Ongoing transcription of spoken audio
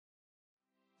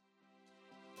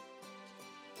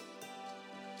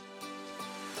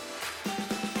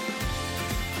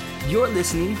You're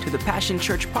listening to the Passion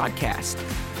Church podcast.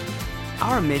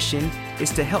 Our mission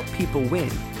is to help people win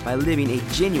by living a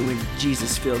genuine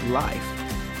Jesus-filled life.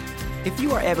 If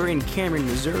you are ever in Cameron,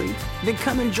 Missouri, then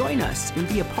come and join us and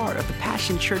be a part of the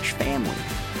Passion Church family.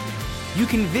 You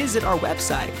can visit our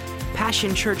website,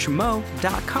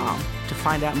 passionchurchmo.com, to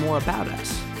find out more about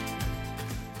us.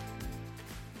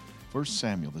 1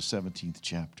 Samuel, the 17th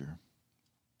chapter.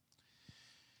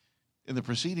 In the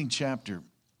preceding chapter,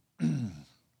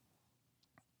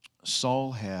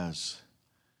 Saul has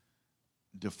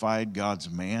defied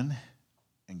God's man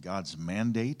and God's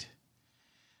mandate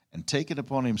and taken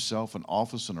upon himself an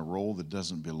office and a role that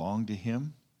doesn't belong to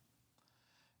him,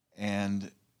 and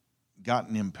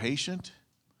gotten impatient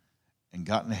and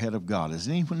gotten ahead of God. Has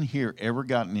anyone here ever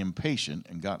gotten impatient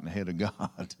and gotten ahead of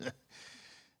God?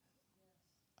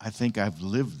 I think I've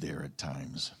lived there at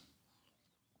times.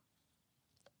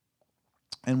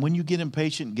 And when you get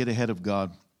impatient and get ahead of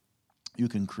God, you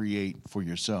can create for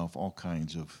yourself all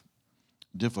kinds of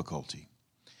difficulty.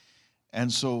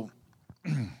 And so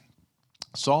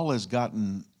Saul has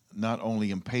gotten not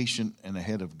only impatient and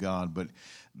ahead of God, but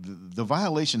the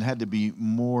violation had to be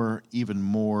even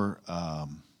more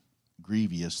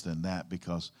grievous than that,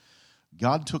 because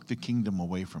God took the kingdom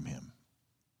away from him.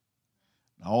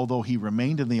 Although he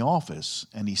remained in the office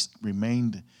and he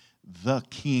remained the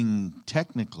king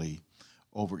technically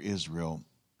over Israel,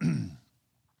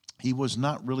 he was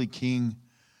not really king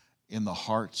in the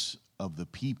hearts of the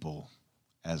people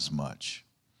as much.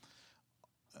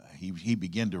 He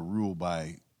began to rule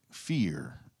by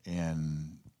fear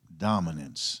and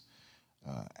dominance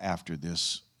after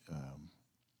this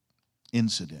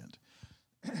incident.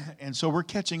 And so we're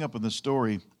catching up in the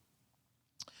story.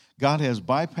 God has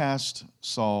bypassed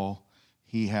Saul.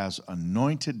 He has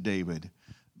anointed David.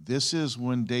 This is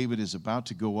when David is about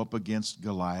to go up against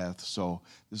Goliath. So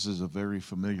this is a very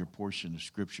familiar portion of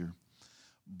Scripture.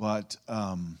 But,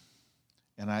 and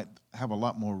I have a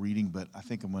lot more reading, but I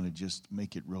think I'm going to just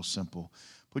make it real simple.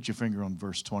 Put your finger on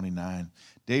verse 29.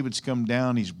 David's come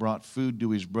down. He's brought food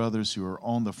to his brothers who are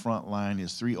on the front line.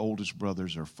 His three oldest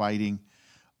brothers are fighting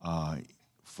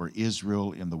for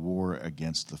Israel in the war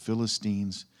against the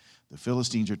Philistines. The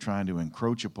Philistines are trying to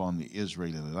encroach upon the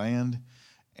Israeli land.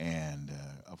 And,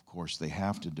 of course, they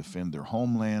have to defend their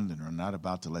homeland and are not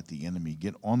about to let the enemy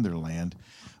get on their land.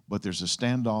 But there's a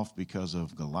standoff because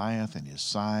of Goliath and his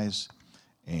size.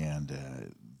 And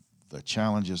the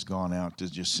challenge has gone out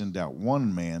to just send out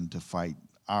one man to fight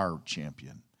our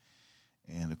champion.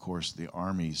 And, of course, the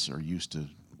armies are used to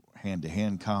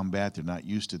hand-to-hand combat. They're not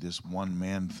used to this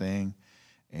one-man thing.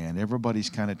 And everybody's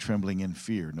kind of trembling in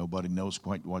fear. Nobody knows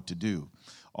quite what to do.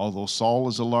 Although Saul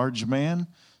is a large man,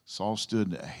 Saul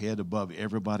stood a head above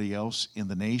everybody else in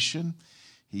the nation.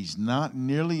 He's not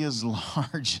nearly as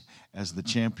large as the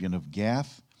champion of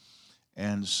Gath.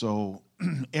 And so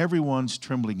everyone's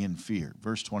trembling in fear.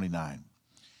 Verse 29.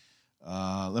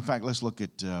 In fact, let's look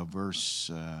at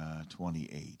verse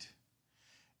 28.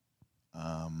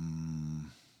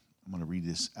 I'm going to read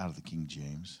this out of the King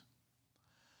James.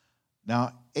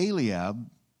 Now Eliab,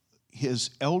 his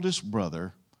eldest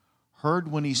brother,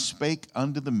 heard when he spake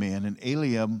unto the men, and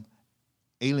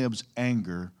Eliab's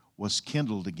anger was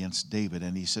kindled against David.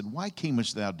 And he said, Why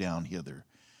camest thou down hither?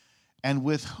 And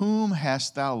with whom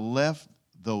hast thou left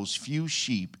those few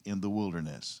sheep in the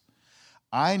wilderness?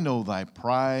 I know thy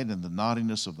pride and the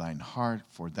naughtiness of thine heart,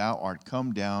 for thou art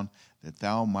come down that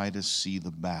thou mightest see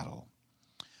the battle.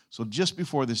 So just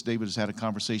before this, David has had a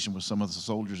conversation with some of the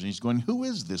soldiers, and he's going, Who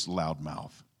is this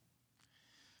loudmouth?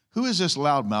 Who is this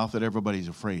loudmouth that everybody's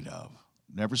afraid of?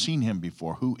 Never seen him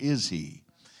before. Who is he?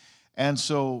 And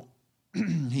so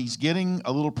he's getting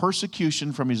a little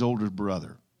persecution from his older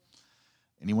brother.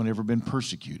 Anyone ever been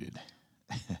persecuted?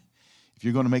 If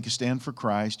you're going to make a stand for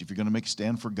Christ, if you're going to make a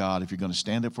stand for God, if you're going to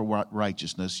stand up for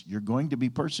righteousness, you're going to be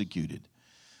persecuted.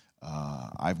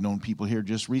 I've known people here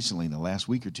just recently, in the last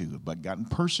week or two, but gotten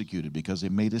persecuted because they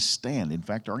made a stand. In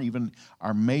fact, even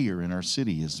our mayor in our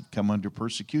city has come under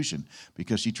persecution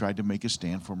because she tried to make a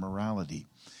stand for morality.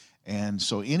 And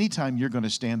so anytime you're going to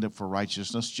stand up for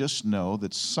righteousness, just know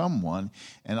that someone,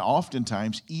 and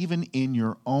oftentimes even in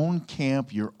your own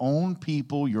camp, your own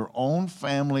people, your own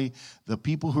family, the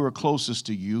people who are closest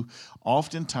to you,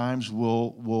 oftentimes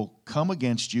will come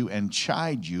against you and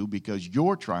chide you because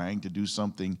you're trying to do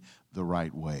something the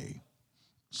right way.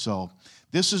 So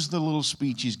this is the little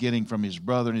speech he's getting from his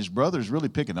brother, and his brother's really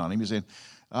picking on him. He's saying,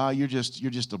 you're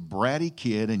just a bratty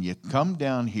kid, and you come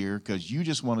down here because you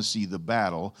just want to see the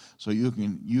battle, so you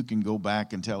can go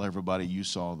back and tell everybody you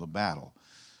saw the battle.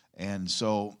 And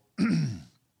so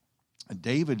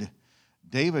David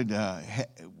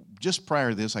just prior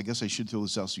to this, I guess I should throw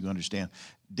this out so you understand.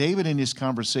 David, in his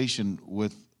conversation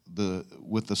with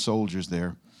the soldiers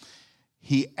there,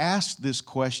 he asked this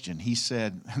question. He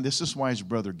said, and this is why his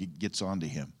brother gets on to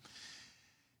him.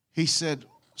 He said,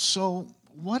 so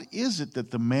what is it that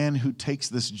the man who takes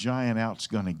this giant out is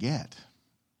going to get?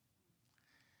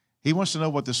 He wants to know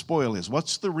what the spoil is.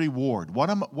 What's the reward?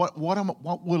 What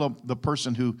will the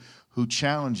person who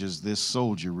challenges this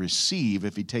soldier receive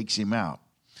if he takes him out?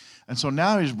 And so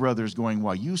now his brother is going,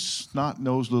 well, you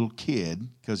snot-nosed little kid,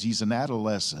 because he's an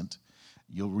adolescent.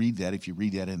 You'll read that if you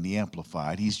read that in the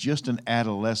Amplified. He's just an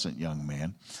adolescent young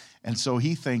man. And so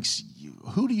he thinks,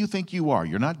 who do you think you are?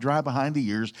 You're not dry behind the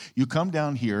ears. You come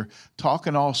down here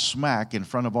talking all smack in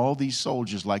front of all these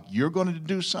soldiers like you're going to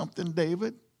do something,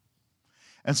 David?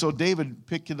 And so David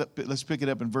picked it up. Let's pick it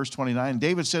up in verse 29.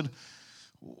 David said,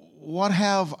 what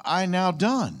have I now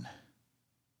done?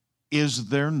 Is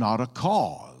there not a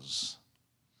cause?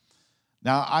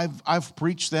 Now, I've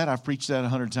preached that. I've preached that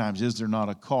 100 times. Is there not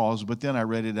a cause? But then I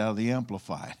read it out of the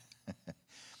Amplified.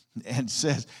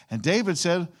 And David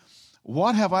said,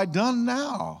 what have I done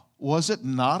now? Was it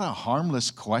not a harmless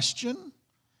question?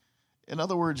 In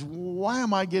other words, why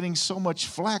am I getting so much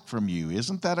flack from you?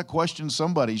 Isn't that a question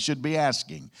somebody should be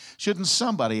asking? Shouldn't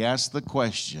somebody ask the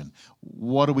question,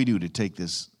 what do we do to take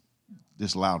this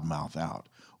loudmouth out?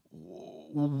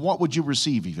 What would you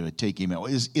receive if you would take him out?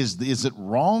 Is it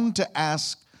wrong to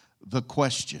ask the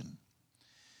question?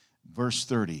 Verse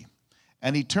 30.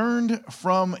 And he turned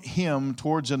from him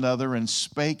towards another and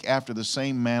spake after the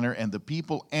same manner, and the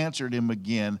people answered him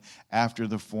again after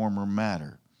the former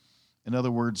manner. In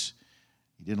other words,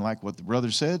 he didn't like what the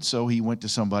brother said, so he went to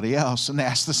somebody else and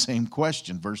asked the same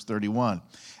question. Verse 31.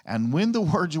 And when the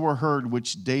words were heard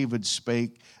which David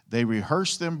spake, they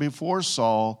rehearsed them before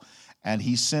Saul, and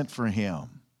he sent for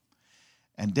him.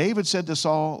 And David said to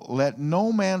Saul, let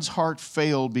no man's heart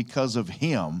fail because of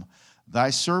him. Thy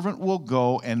servant will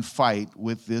go and fight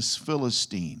with this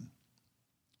Philistine.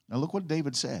 Now look what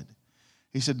David said.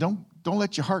 He said, don't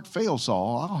let your heart fail,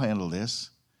 Saul. I'll handle this.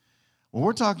 Well,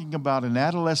 we're talking about an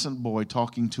adolescent boy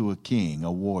talking to a king,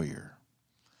 a warrior.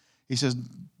 He says,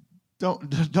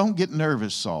 don't get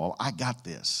nervous, Saul. I got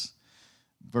this.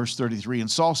 Verse 33, and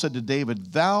Saul said to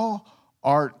David, thou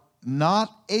art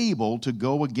not able to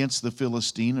go against the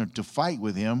Philistine or to fight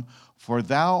with him, for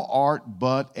thou art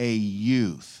but a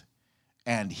youth,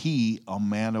 and he a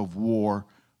man of war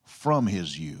from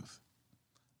his youth.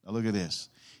 Now look at this.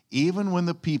 Even when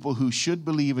the people who should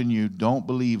believe in you don't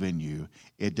believe in you,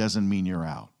 it doesn't mean you're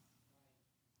out.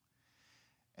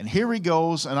 And here he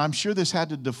goes, and I'm sure this had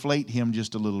to deflate him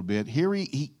just a little bit. Here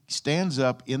he stands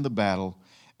up in the battle,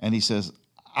 and he says,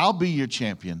 I'll be your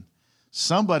champion.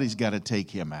 Somebody's got to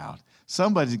take him out.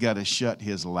 Somebody's got to shut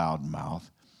his loud mouth.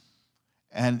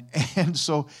 And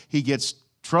so he gets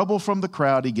trouble from the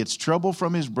crowd. He gets trouble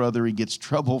from his brother. He gets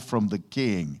trouble from the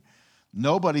king.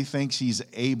 Nobody thinks he's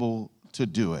able to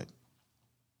do it.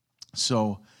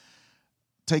 So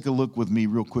take a look with me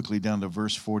real quickly down to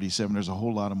verse 47. There's a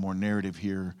whole lot of more narrative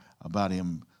here about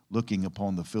him looking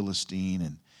upon the Philistine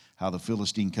and how the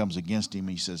Philistine comes against him.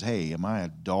 He says, hey, am I a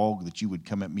dog that you would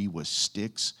come at me with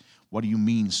sticks? What do you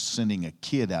mean sending a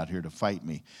kid out here to fight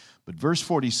me? But verse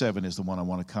 47 is the one I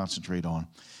want to concentrate on.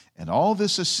 And all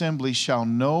this assembly shall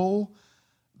know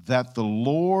that the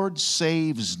Lord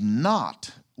saves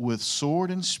not with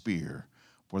sword and spear,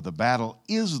 for the battle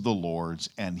is the Lord's,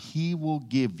 and he will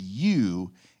give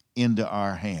you into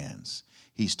our hands.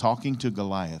 He's talking to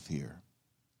Goliath here.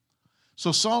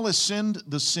 So Saul has sinned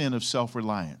the sin of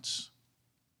self-reliance.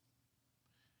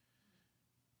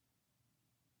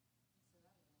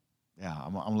 Yeah,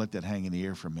 I'm going to let that hang in the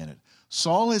air for a minute.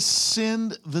 Saul has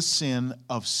sinned the sin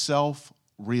of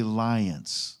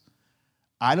self-reliance.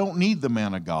 I don't need the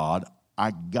man of God.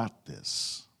 I got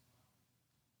this.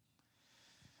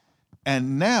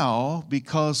 And now,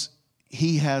 because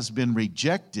he has been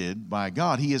rejected by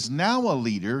God, he is now a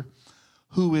leader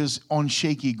who is on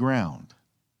shaky ground.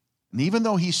 And even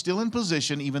though he's still in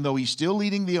position, even though he's still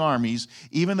leading the armies,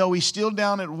 even though he's still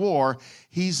down at war,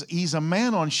 he's a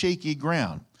man on shaky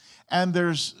ground. And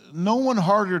there's no one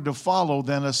harder to follow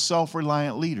than a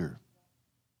self-reliant leader.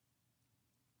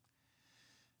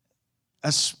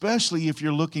 Especially if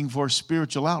you're looking for a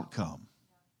spiritual outcome.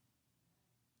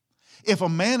 If a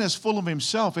man is full of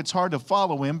himself, it's hard to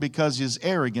follow him because his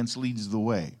arrogance leads the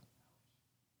way.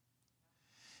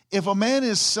 If a man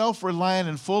is self-reliant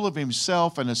and full of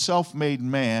himself and a self-made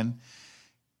man,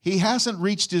 he hasn't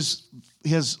reached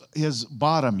his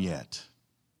bottom yet.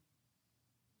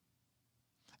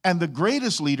 And the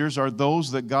greatest leaders are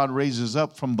those that God raises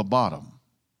up from the bottom,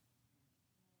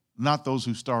 not those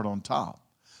who start on top.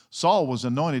 Saul was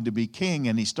anointed to be king,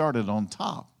 and he started on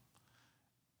top.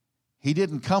 He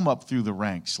didn't come up through the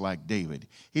ranks like David.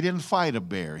 He didn't fight a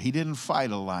bear. He didn't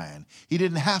fight a lion. He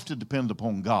didn't have to depend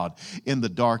upon God in the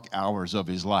dark hours of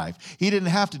his life. He didn't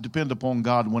have to depend upon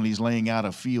God when he's laying out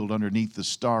a field underneath the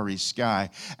starry sky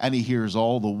and he hears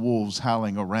all the wolves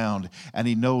howling around and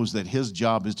he knows that his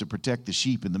job is to protect the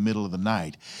sheep in the middle of the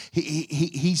night.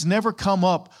 He's never come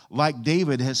up like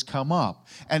David has come up.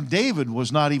 And David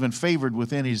was not even favored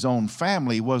within his own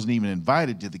family. He wasn't even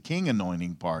invited to the king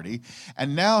anointing party.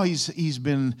 And now he's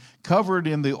been covered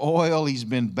in the oil. He's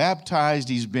been baptized.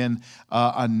 He's been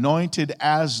anointed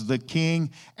as the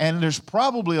king. And there's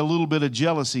probably a little bit of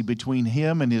jealousy between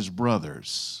him and his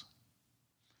brothers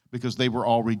because they were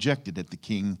all rejected at the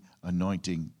king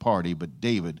anointing party, but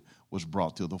David was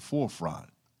brought to the forefront.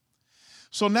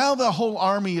 So now the whole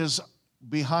army is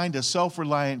behind a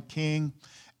self-reliant king,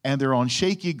 and they're on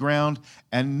shaky ground,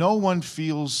 and no one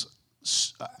feels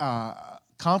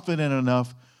confident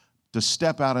enough to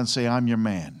step out and say, I'm your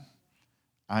man.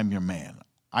 I'm your man.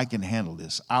 I can handle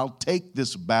this. I'll take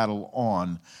this battle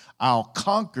on. I'll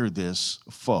conquer this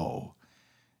foe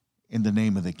in the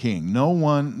name of the king. No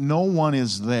one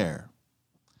is there.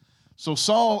 So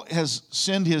Saul has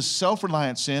sinned his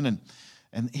self-reliant sin,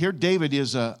 and here David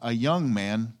is a young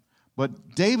man,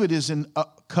 but David is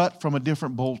cut from a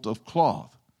different bolt of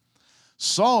cloth.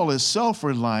 Saul is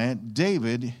self-reliant.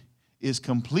 David is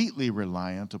completely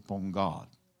reliant upon God,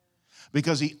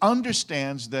 because he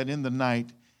understands that in the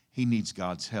night he needs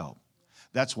God's help.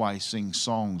 That's why he sings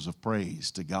songs of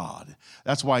praise to God.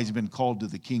 That's why he's been called to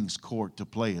the king's court to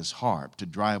play his harp, to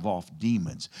drive off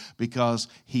demons, because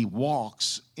he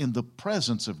walks in the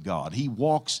presence of God. He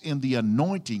walks in the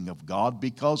anointing of God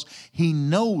because he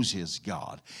knows his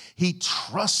God. He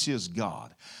trusts his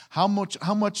God. How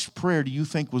much prayer do you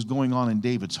think was going on in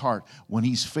David's heart when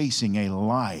he's facing a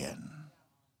lion?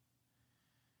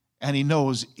 And he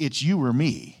knows it's you or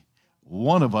me.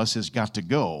 One of us has got to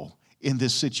go in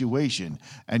this situation,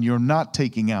 and you're not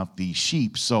taking out these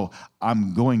sheep, so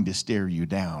I'm going to stare you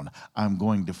down. I'm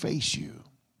going to face you.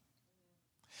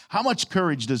 How much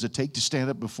courage does it take to stand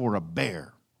up before a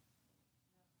bear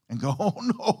and go,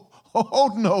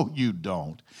 oh no, you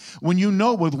don't. When you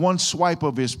know with one swipe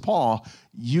of his paw,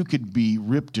 you could be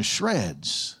ripped to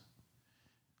shreds.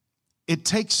 It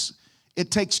takes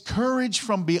courage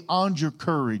from beyond your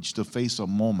courage to face a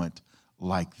moment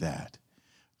like that.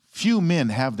 Few men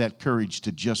have that courage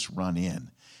to just run in.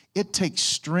 It takes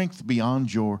strength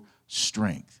beyond your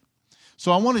strength.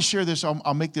 So I want to share this.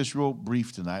 I'll make this real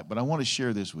brief tonight, but I want to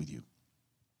share this with you.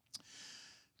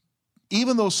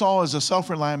 Even though Saul is a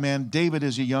self-reliant man, David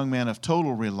is a young man of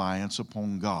total reliance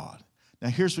upon God. Now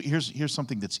here's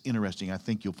something that's interesting. I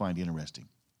think you'll find interesting.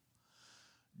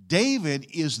 David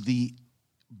is the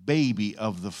baby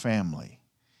of the family.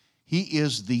 He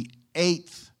is the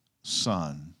 8th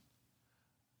son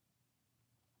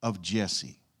of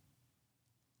Jesse.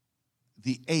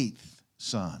 The 8th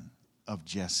son of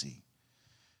Jesse.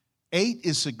 8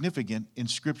 is significant in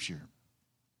Scripture.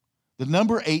 The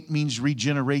number 8 means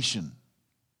regeneration.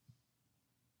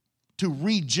 To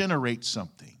regenerate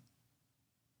something.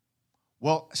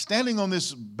 Well, standing on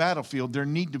this battlefield, there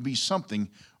need to be something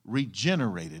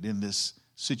regenerated in this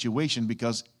situation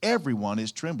because everyone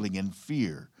is trembling in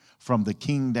fear from the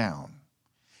king down.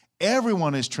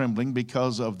 Everyone is trembling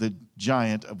because of the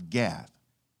giant of Gath,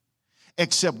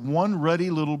 except one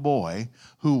ruddy little boy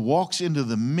who walks into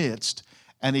the midst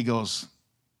and he goes,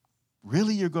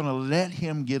 really, you're going to let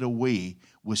him get away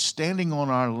with standing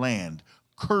on our land,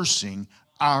 cursing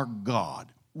our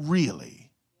God? Really?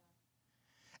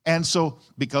 And so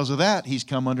because of that, he's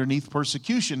come underneath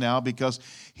persecution now because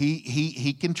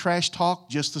he can trash talk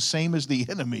just the same as the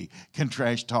enemy can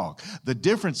trash talk. The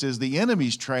difference is the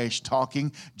enemy's trash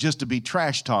talking just to be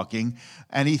trash talking,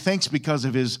 and he thinks because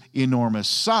of his enormous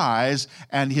size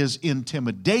and his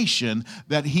intimidation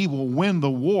that he will win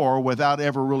the war without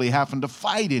ever really having to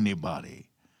fight anybody.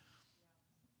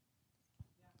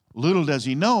 Little does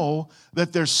he know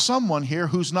that there's someone here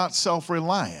who's not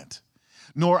self-reliant,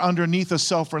 nor underneath a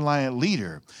self-reliant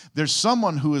leader. There's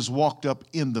someone who has walked up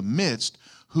in the midst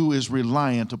who is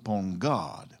reliant upon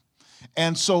God.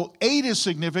 And so 8 is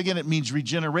significant. It means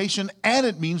regeneration and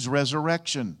it means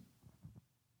resurrection.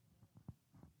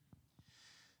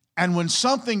 And when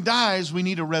something dies, we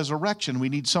need a resurrection. We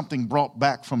need something brought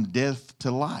back from death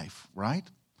to life, right?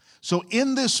 So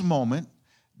in this moment,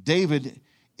 David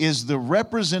is the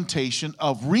representation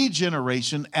of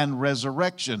regeneration and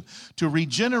resurrection. To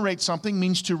regenerate something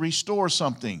means to restore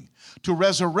something. To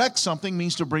resurrect something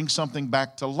means to bring something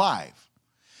back to life.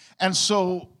 And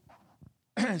so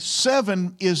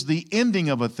 7 is the ending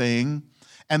of a thing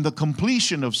and the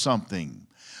completion of something.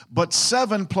 But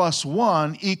 7 plus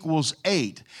 1 equals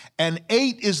 8. And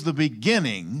 8 is the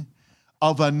beginning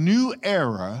of a new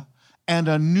era and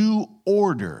a new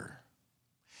order.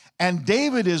 And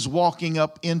David is walking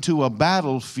up into a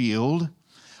battlefield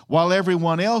while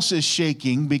everyone else is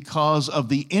shaking because of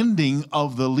the ending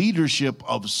of the leadership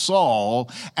of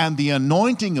Saul, and the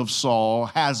anointing of Saul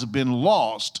has been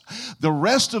lost. The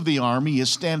rest of the army is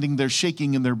standing there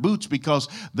shaking in their boots because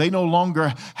they no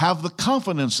longer have the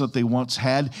confidence that they once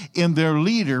had in their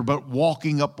leader. But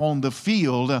walking up on the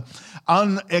field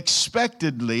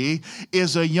unexpectedly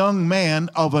is a young man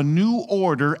of a new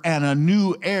order and a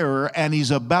new era, and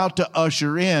he's about to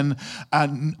usher in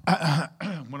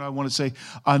what I want to say,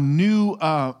 a new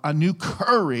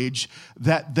courage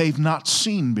that they've not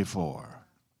seen before.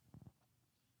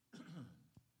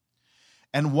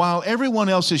 And while everyone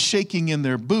else is shaking in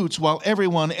their boots, while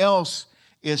everyone else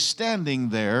is standing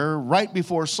there, right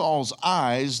before Saul's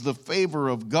eyes, the favor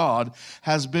of God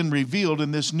has been revealed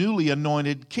in this newly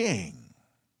anointed king.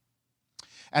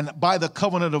 And by the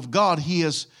covenant of God, he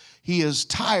is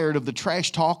tired of the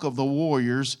trash talk of the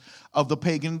warriors of the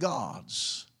pagan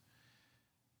gods.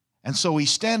 And so he's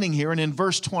standing here, and in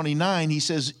verse 29, he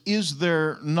says, is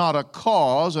there not a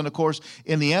cause? And of course,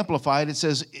 in the Amplified, it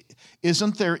says,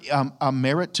 isn't there a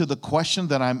merit to the question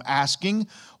that I'm asking?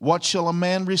 What shall a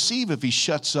man receive if he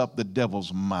shuts up the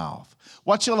devil's mouth?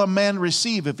 What shall a man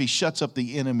receive if he shuts up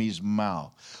the enemy's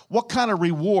mouth? What kind of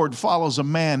reward follows a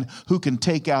man who can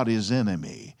take out his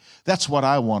enemy? That's what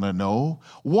I want to know.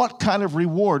 What kind of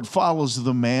reward follows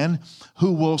the man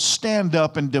who will stand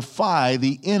up and defy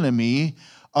the enemy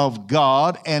of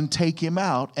God and take him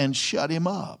out and shut him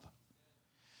up?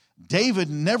 David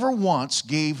never once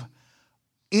gave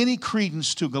any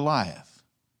credence to Goliath.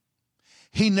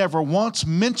 He never once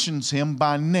mentions him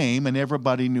by name, and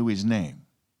everybody knew his name.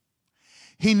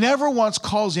 He never once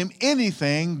calls him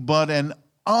anything but an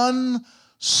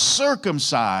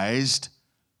uncircumcised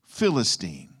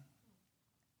Philistine.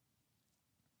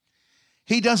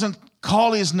 He doesn't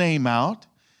call his name out.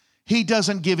 He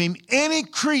doesn't give him any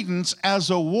credence as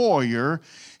a warrior.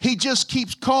 He just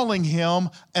keeps calling him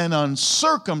an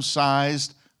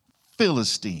uncircumcised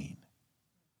Philistine.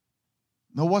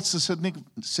 Now, what's the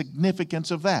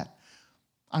significance of that?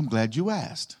 I'm glad you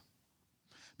asked.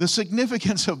 The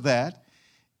significance of that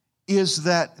is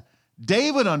that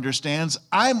David understands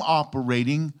I'm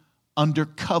operating under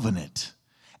covenant,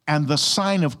 and the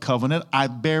sign of covenant I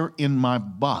bear in my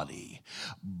body.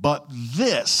 But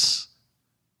this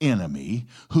enemy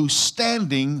who's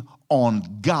standing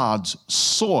on God's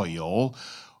soil,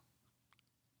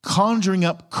 conjuring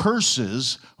up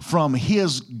curses from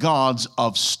his gods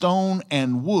of stone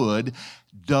and wood,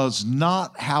 does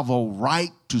not have a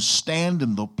right to stand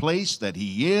in the place that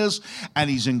he is, and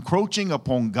he's encroaching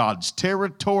upon God's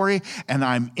territory. And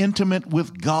I'm intimate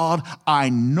with God. I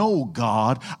know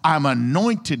God. I'm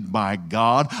anointed by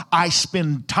God. I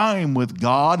spend time with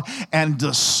God. And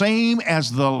the same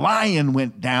as the lion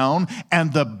went down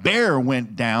and the bear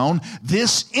went down,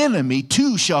 this enemy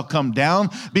too shall come down,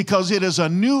 because it is a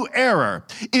new era.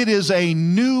 It is a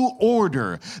new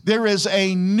order. There is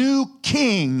a new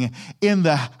king in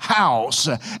the house,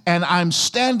 and I'm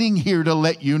standing here to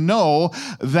let you know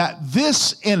that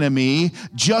this enemy,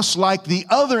 just like the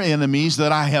other enemies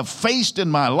that I have faced in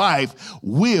my life,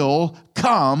 will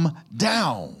come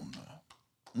down.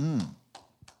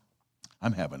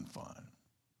 I'm having fun.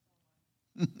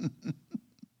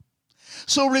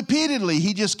 So repeatedly,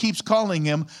 he just keeps calling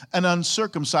him an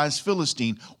uncircumcised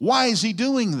Philistine. Why is he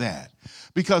doing that?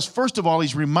 Because first of all,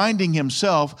 he's reminding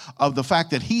himself of the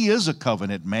fact that he is a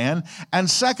covenant man. And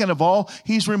second of all,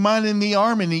 he's reminding the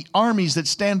armies that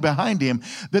stand behind him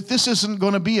that this isn't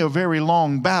going to be a very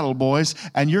long battle, boys.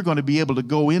 And you're going to be able to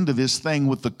go into this thing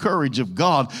with the courage of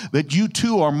God, that you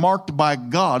too are marked by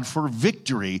God for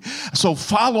victory. So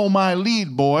follow my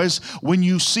lead, boys. When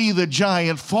you see the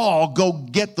giant fall, go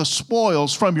get the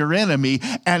spoils from your enemy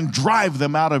and drive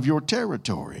them out of your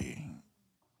territory.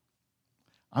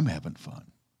 I'm having fun.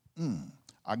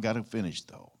 I got to finish,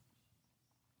 though.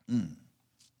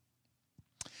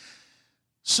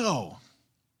 So,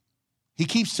 he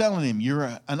keeps telling him, you're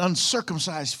an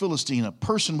uncircumcised Philistine, a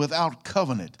person without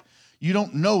covenant. You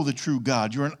don't know the true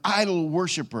God. You're an idol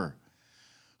worshiper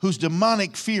whose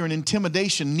demonic fear and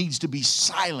intimidation needs to be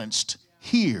silenced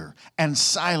here and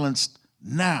silenced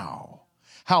now.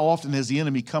 How often has the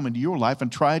enemy come into your life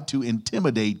and tried to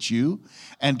intimidate you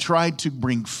and tried to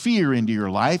bring fear into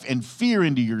your life and fear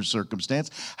into your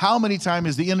circumstance? How many times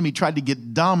has the enemy tried to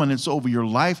get dominance over your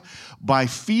life by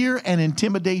fear and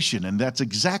intimidation? And that's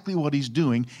exactly what he's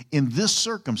doing in this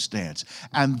circumstance.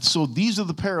 And so these are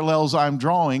the parallels I'm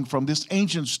drawing from this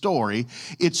ancient story.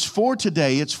 It's for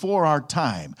today, it's for our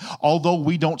time. Although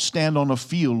we don't stand on a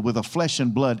field with a flesh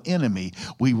and blood enemy,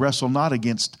 we wrestle not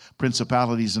against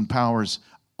principalities and powers,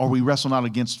 or we wrestle not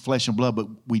against flesh and blood, but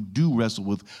we do wrestle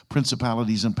with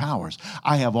principalities and powers.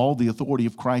 I have all the authority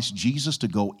of Christ Jesus to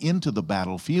go into the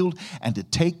battlefield and to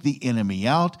take the enemy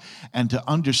out, and to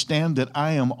understand that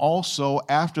I am also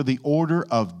after the order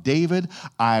of David.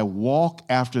 I walk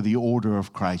after the order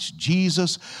of Christ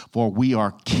Jesus, for we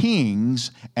are kings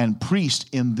and priests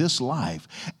in this life,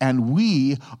 and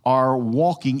we are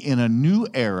walking in a new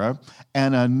era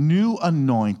and a new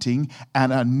anointing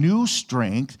and a new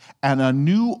strength and a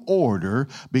new order,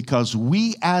 because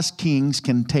we as kings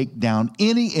can take down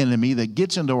any enemy that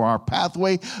gets into our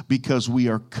pathway, because we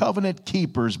are covenant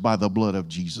keepers by the blood of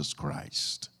Jesus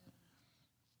Christ.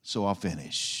 So I'll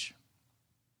finish.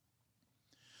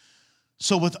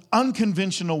 So with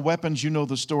unconventional weapons, you know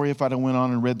the story if I'd have went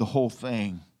on and read the whole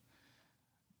thing.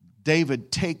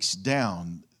 David takes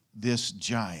down this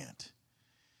giant.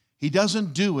 He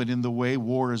doesn't do it in the way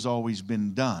war has always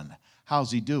been done.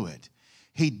 How's he do it?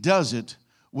 He does it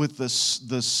with the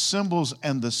symbols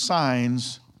and the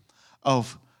signs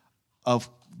of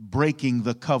breaking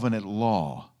the covenant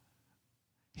law.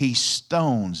 He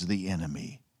stones the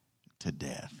enemy to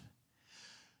death.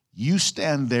 You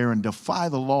stand there and defy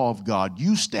the law of God.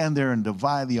 You stand there and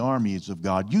defy the armies of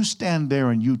God. You stand there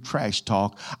and you trash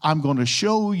talk. I'm going to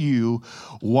show you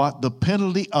what the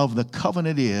penalty of the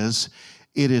covenant is.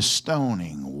 It is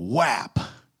stoning. Whap!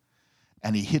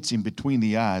 And he hits him between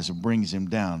the eyes and brings him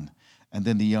down. And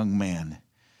then the young man,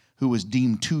 who was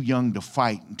deemed too young to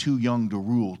fight and too young to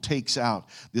rule, takes out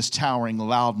this towering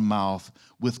loudmouth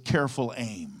with careful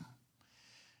aim.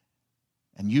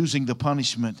 And using the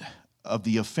punishment of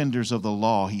the offenders of the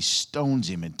law, he stones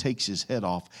him and takes his head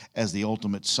off as the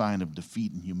ultimate sign of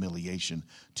defeat and humiliation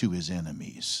to his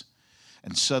enemies.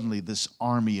 And suddenly this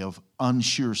army of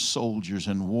unsure soldiers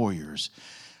and warriors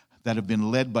that have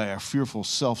been led by a fearful,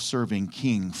 self-serving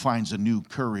king finds a new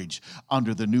courage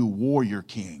under the new warrior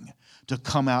king to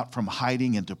come out from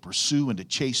hiding and to pursue and to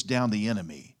chase down the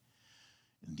enemy.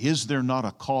 And is there not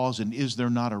a cause and is there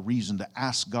not a reason to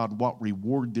ask God what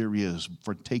reward there is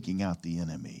for taking out the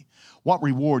enemy? What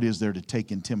reward is there to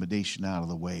take intimidation out of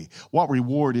the way? What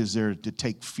reward is there to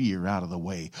take fear out of the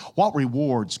way? What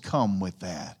rewards come with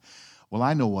that? Well,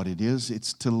 I know what it is.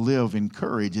 It's to live in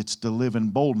courage. It's to live in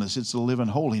boldness. It's to live in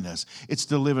holiness. It's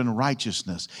to live in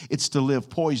righteousness. It's to live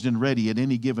poised and ready at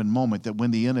any given moment, that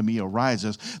when the enemy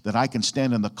arises, that I can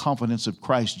stand in the confidence of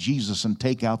Christ Jesus and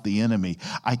take out the enemy.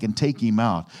 I can take him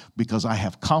out because I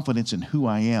have confidence in who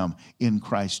I am in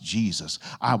Christ Jesus.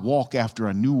 I walk after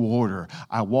a new order.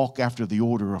 I walk after the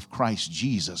order of Christ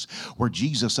Jesus, where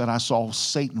Jesus said, I saw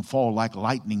Satan fall like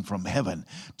lightning from heaven.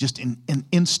 Just in an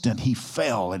instant, he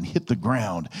fell and hit the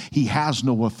ground. He has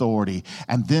no authority.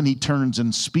 And then he turns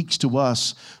and speaks to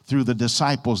us through the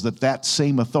disciples that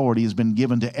same authority has been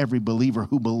given to every believer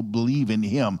who will believe in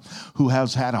him, who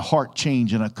has had a heart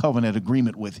change and a covenant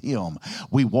agreement with him.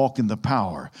 We walk in the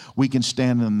power. We can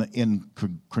stand in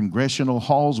congressional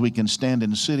halls. We can stand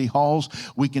in city halls.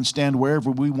 We can stand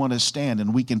wherever we want to stand,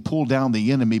 and we can pull down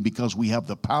the enemy because we have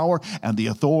the power and the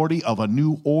authority of a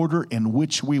new order in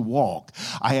which we walk.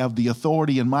 I have the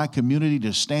authority in my community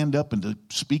to stand up and to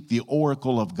speak the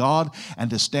oracle of God and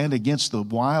to stand against the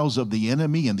wiles of the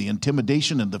enemy and the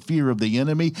intimidation and the fear of the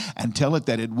enemy and tell it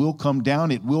that it will come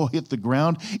down, it will hit the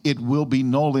ground, it will be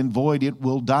null and void, it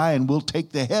will die, and we'll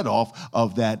take the head off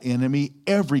of that enemy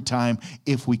every time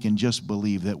if we can just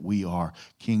believe that we are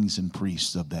kings and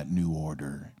priests of that new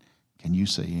order. Can you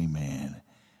say amen?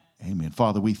 Amen.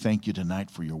 Father, we thank you tonight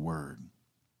for your word.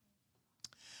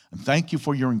 And thank you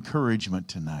for your encouragement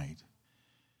tonight.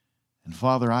 And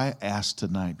Father, I ask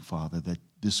tonight, Father, that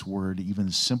this word, even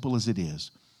as simple as it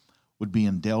is, would be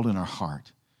indwelled in our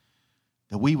heart,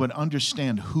 that we would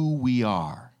understand who we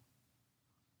are,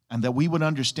 and that we would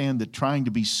understand that trying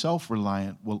to be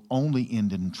self-reliant will only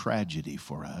end in tragedy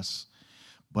for us.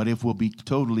 But if we'll be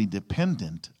totally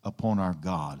dependent upon our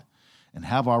God and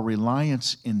have our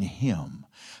reliance in him,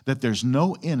 that there's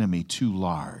no enemy too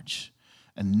large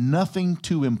and nothing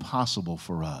too impossible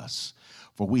for us.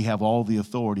 For we have all the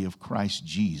authority of Christ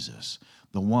Jesus,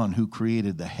 the one who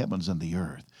created the heavens and the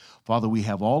earth. Father, we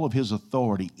have all of his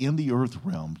authority in the earth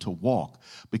realm to walk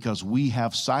because we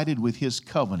have sided with his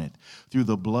covenant through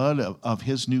the blood of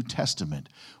his New Testament.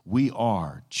 We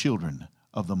are children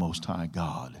of the Most High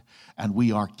God. And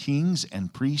we are kings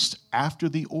and priests after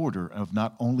the order of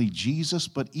not only Jesus,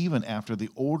 but even after the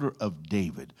order of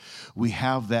David. We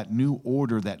have that new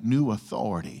order, that new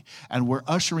authority. And we're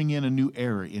ushering in a new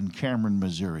era in Cameron,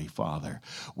 Missouri, Father,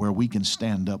 where we can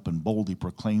stand up and boldly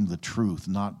proclaim the truth,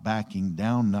 not backing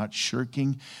down, not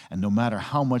shirking. And no matter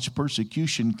how much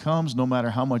persecution comes, no matter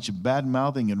how much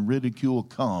bad-mouthing and ridicule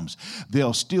comes,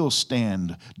 they'll still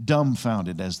stand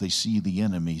dumbfounded as they see the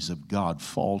enemies of God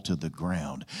fall to the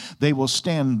ground. They will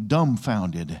stand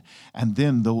dumbfounded, and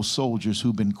then those soldiers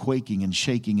who've been quaking and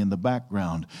shaking in the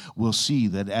background will see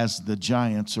that as the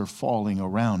giants are falling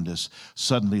around us,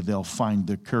 suddenly they'll find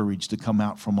the courage to come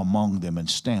out from among them and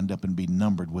stand up and be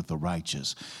numbered with the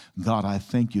righteous. God, I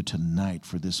thank you tonight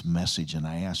for this message, and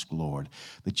I ask, Lord,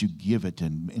 that you give it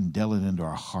and indel it into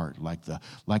our heart like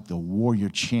the warrior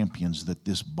champions that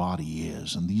this body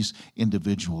is and these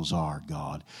individuals are,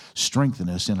 God. Strengthen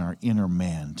us in our inner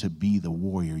man to be the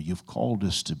warrior you've called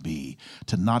us to be,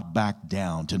 to not back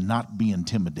down, to not be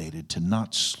intimidated, to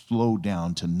not slow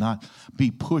down, to not be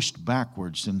pushed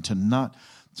backwards, and to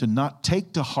not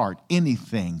take to heart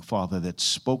anything, Father, that's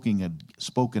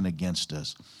spoken against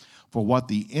us. For what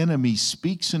the enemy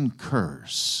speaks in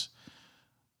curse,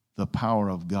 the power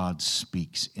of God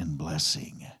speaks in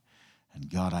blessing. And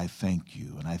God, I thank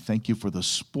you, and I thank you for the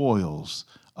spoils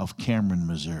of Cameron,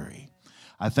 Missouri.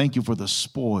 I thank you for the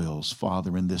spoils,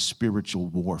 Father, in this spiritual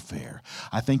warfare.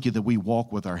 I thank you that we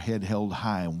walk with our head held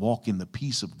high and walk in the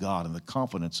peace of God and the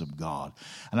confidence of God.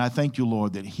 And I thank you,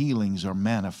 Lord, that healings are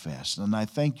manifest. And I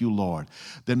thank you, Lord,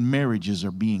 that marriages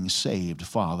are being saved,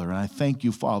 Father. And I thank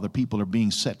you, Father, people are being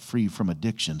set free from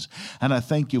addictions. And I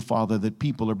thank you, Father, that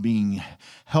people are being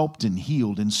helped and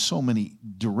healed in so many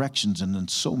directions and in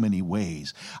so many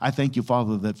ways. I thank you,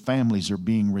 Father, that families are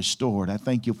being restored. I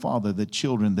thank you, Father, that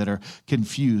children that are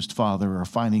confused, Father, are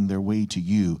finding their way to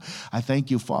you. I thank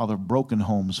you, Father, broken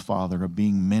homes, Father, are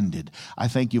being mended. I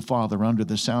thank you, Father, under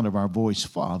the sound of our voice,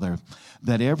 Father,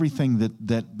 that everything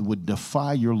that would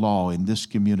defy your law in this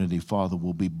community, Father,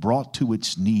 will be brought to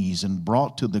its knees and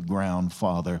brought to the ground,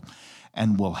 Father,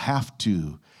 and will have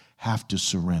to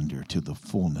surrender to the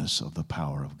fullness of the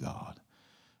power of God.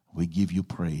 We give you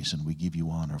praise and we give you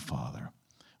honor, Father.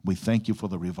 We thank you for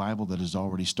the revival that has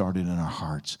already started in our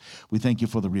hearts. We thank you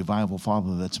for the revival,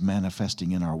 Father, that's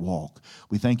manifesting in our walk.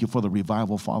 We thank you for the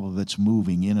revival, Father, that's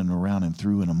moving in and around and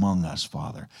through and among us,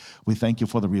 Father. We thank you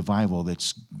for the revival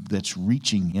that's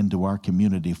reaching into our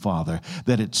community, Father,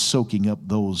 that it's soaking up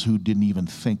those who didn't even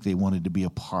think they wanted to be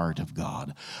a part of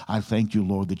God. I thank you,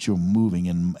 Lord, that you're moving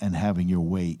and having your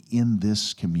way in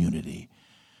this community.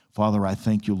 Father, I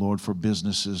thank you, Lord, for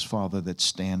businesses, Father, that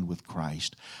stand with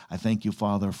Christ. I thank you,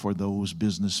 Father, for those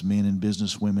businessmen and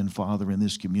businesswomen, Father, in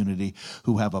this community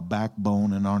who have a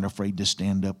backbone and aren't afraid to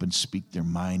stand up and speak their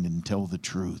mind and tell the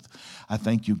truth. I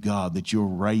thank you, God, that you're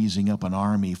raising up an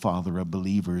army, Father, of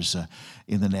believers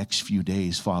in the next few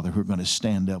days, Father, who are going to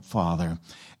stand up, Father,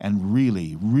 and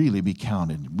really, really be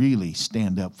counted, really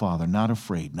stand up, Father, not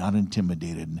afraid, not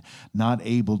intimidated, not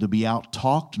able to be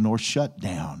out-talked nor shut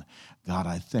down. God,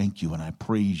 I thank you and I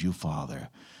praise you, Father,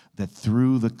 that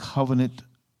through the covenant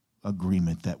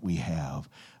agreement that we have,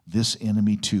 this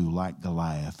enemy too, like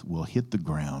Goliath, will hit the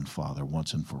ground, Father,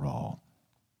 once and for all.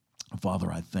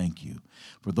 Father, I thank you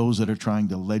for those that are trying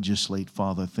to legislate,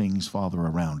 Father, things, Father,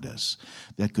 around us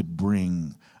that could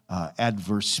bring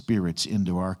adverse spirits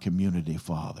into our community,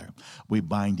 Father. We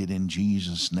bind it in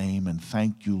Jesus' name and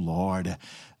thank you, Lord,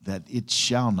 that it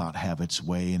shall not have its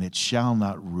way and it shall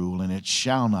not rule and it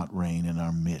shall not reign in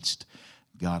our midst.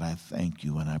 God, I thank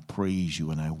you and I praise you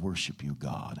and I worship you,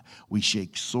 God. We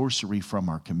shake sorcery from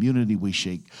our community. We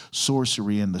shake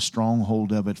sorcery and the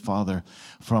stronghold of it, Father,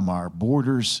 from our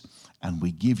borders. And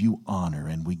we give you honor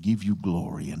and we give you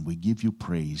glory and we give you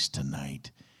praise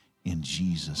tonight. In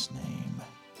Jesus' name,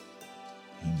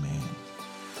 amen.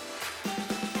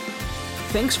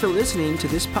 Thanks for listening to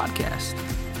this podcast.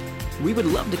 We would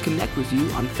love to connect with you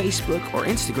on Facebook or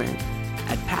Instagram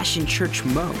at Passion Church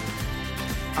Mo.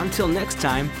 Until next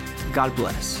time, God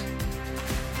bless.